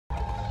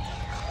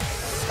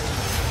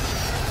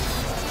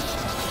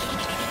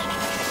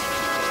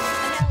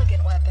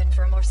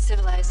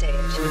civilized age.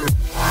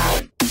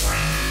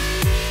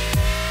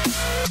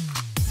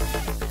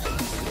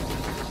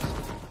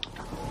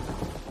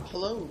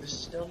 Hello, this is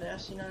still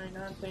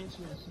Nasty99 playing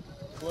some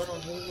Blood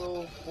on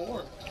Halo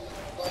 4.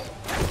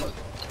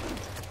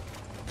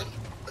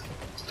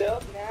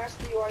 Still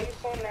nasty? Why are you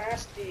so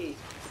nasty?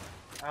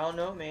 I don't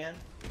know, man.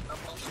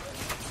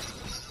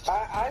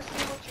 I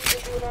see what you've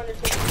been doing on your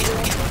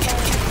computer.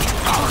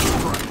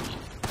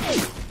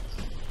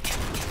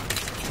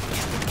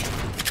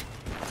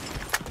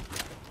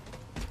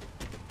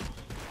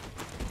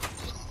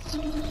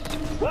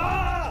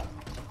 Ah!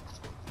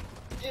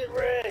 Get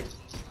ready!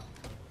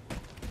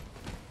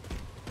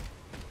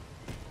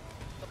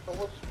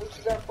 What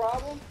you got a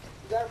problem?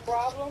 You got a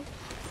problem?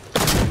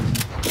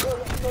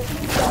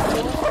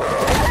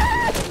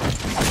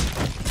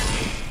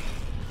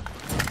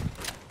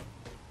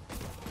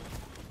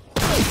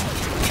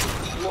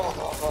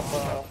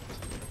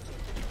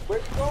 Where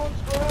you going,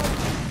 scrub?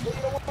 You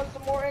don't want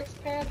some more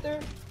X-Panther?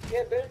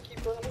 Yeah, better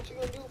keep running. What you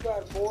gonna do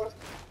about it, boy?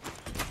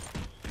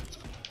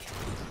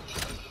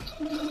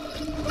 Is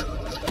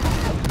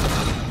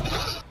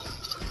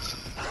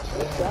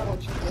that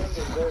what you think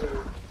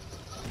deserve?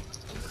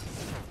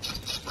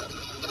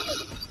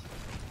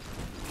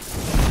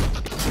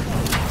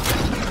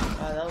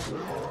 Ah, that was cool.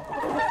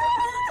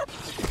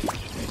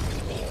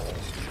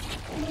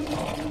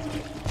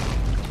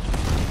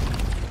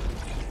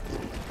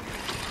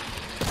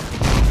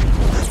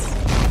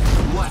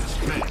 Last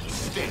man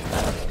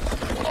standing.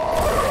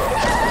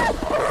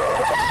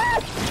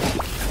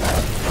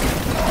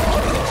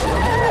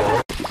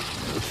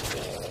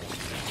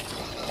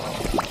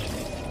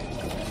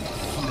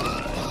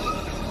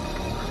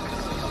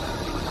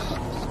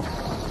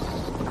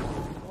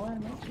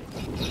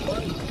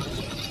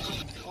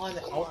 Oh,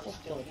 the alpha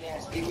kill.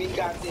 Nasty, we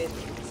got this.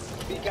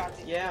 We got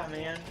this. Yeah,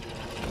 man.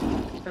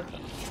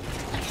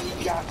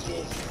 We got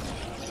this.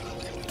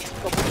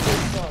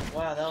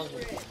 Wow, that was a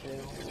good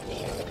kill.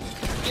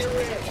 Get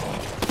ready.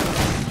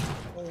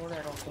 No wonder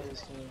I don't play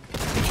this game.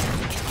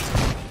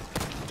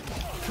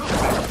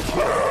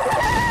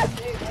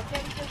 Hey, I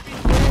can't just be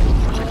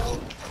friends, bro.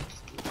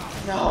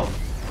 No!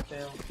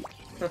 Fail.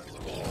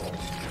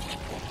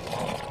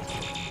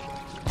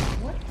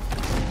 What?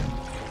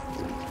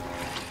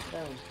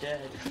 That was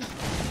dead.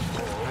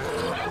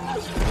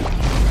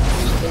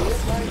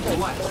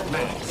 Last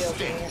man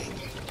standing.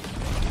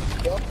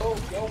 Yo,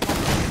 my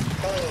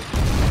bird.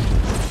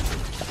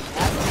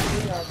 I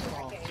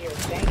can't hear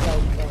Django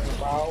thing,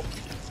 bro.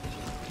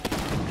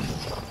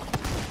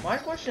 My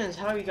question is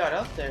how you got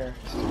up there.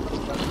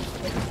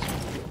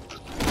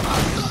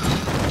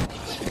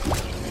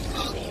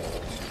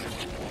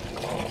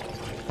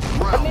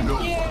 Round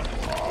over.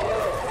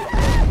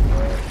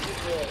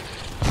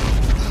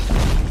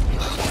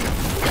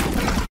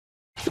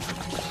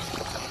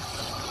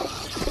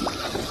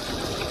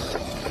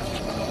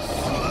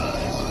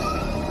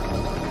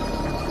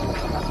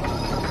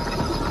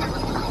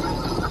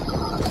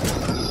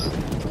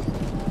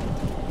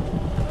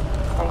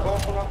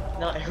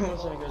 Not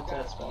everyone's gonna go to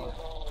that spot.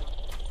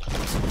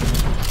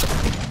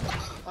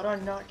 How do I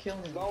not kill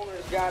him?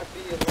 Loner's gotta be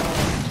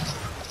alone.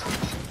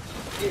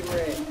 Get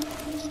ready.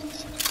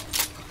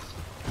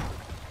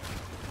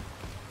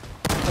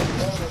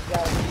 Loner's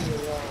gotta be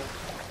alone.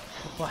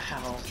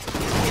 Wow.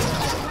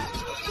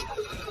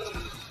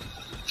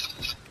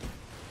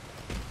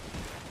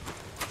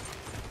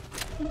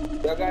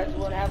 Y'all guys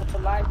wanna have a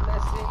life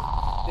lesson?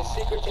 The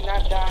secret to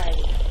not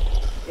dying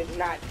is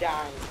not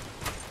dying.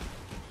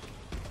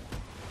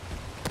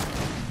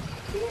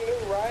 Who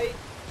knew, right?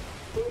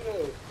 Who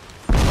knew?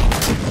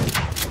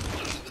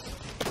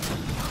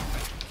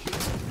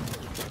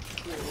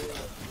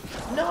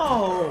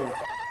 No!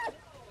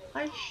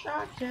 I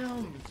shot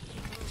him!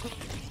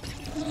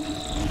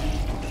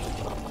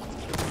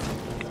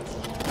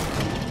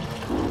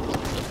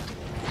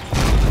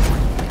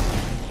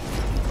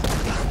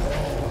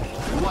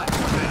 Last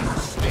man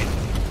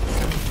standing.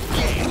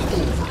 Game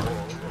over.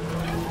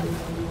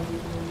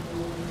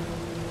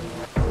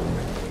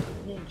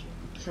 Ninja.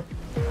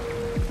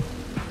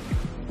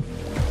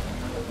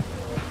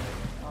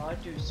 Oh, I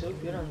do so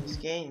good on these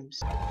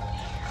games. An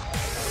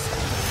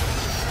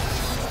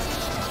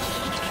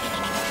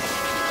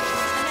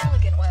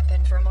elegant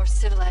weapon for a more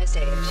civilized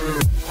age.